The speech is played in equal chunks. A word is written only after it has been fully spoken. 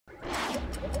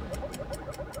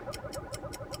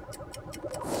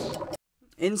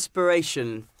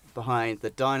inspiration behind the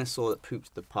dinosaur that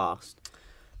pooped the past.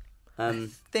 I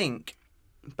think...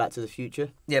 Back to the Future?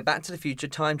 Yeah, Back to the Future,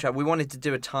 time travel. We wanted to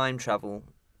do a time travel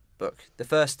book. The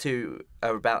first two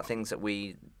are about things that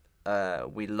we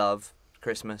love,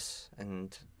 Christmas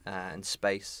and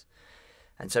space.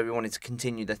 And so we wanted to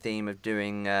continue the theme of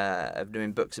doing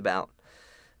books about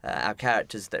our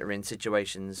characters that are in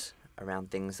situations around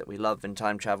things that we love, and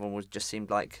time travel just seemed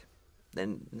like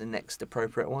the next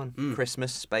appropriate one.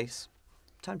 Christmas, space,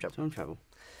 time travel. Time travel.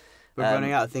 We're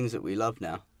running out of things that we love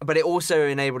now. But it also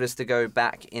enabled us to go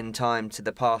back in time to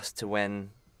the past, to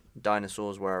when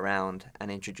dinosaurs were around, and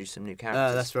introduce some new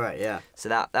characters. That's right, yeah. So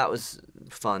that was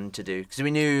fun to do, because we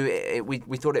knew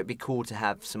we thought it'd be cool to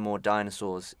have some more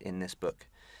dinosaurs in this book,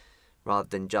 rather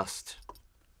than just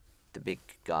the big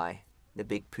guy, the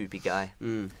big poopy guy.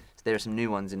 So there are some new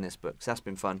ones in this book, so that's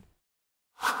been fun.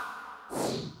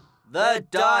 The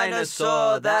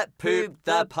Dinosaur That Pooped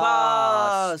the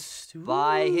Past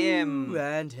by him.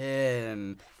 And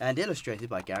him. And illustrated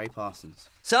by Gary Parsons.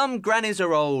 Some grannies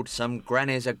are old, some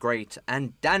grannies are great,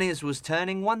 and Danny's was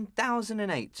turning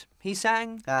 1008. He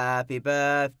sang, Happy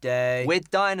birthday. with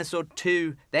Dinosaur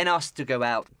 2, then asked to go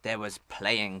out. There was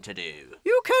playing to do.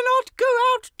 You cannot go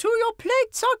out till your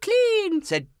plates are clean,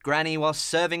 said Granny while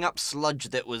serving up sludge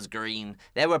that was green.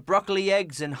 There were broccoli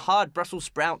eggs and hard Brussels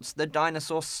sprouts. The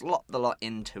dinosaur slopped the lot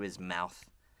into his mouth.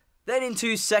 Then in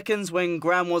 2 seconds, when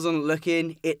Gran wasn't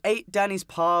looking, it ate Danny's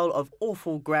pile of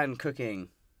awful Gran cooking.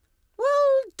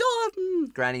 Well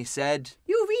done, Granny said.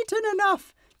 You've eaten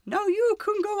enough. Now you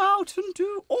can go out and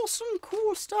do awesome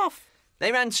cool stuff.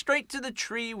 They ran straight to the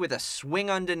tree with a swing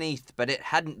underneath, but it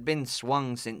hadn't been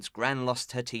swung since Gran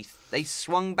lost her teeth. They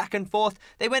swung back and forth.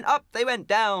 They went up, they went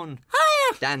down.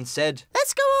 Higher, Dan said.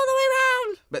 Let's go all the way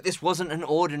round. But this wasn't an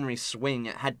ordinary swing.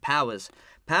 It had powers.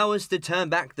 Powers to turn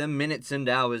back the minutes and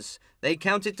hours. They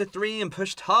counted to 3 and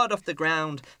pushed hard off the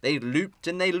ground. They looped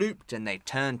and they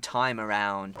turned time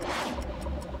around.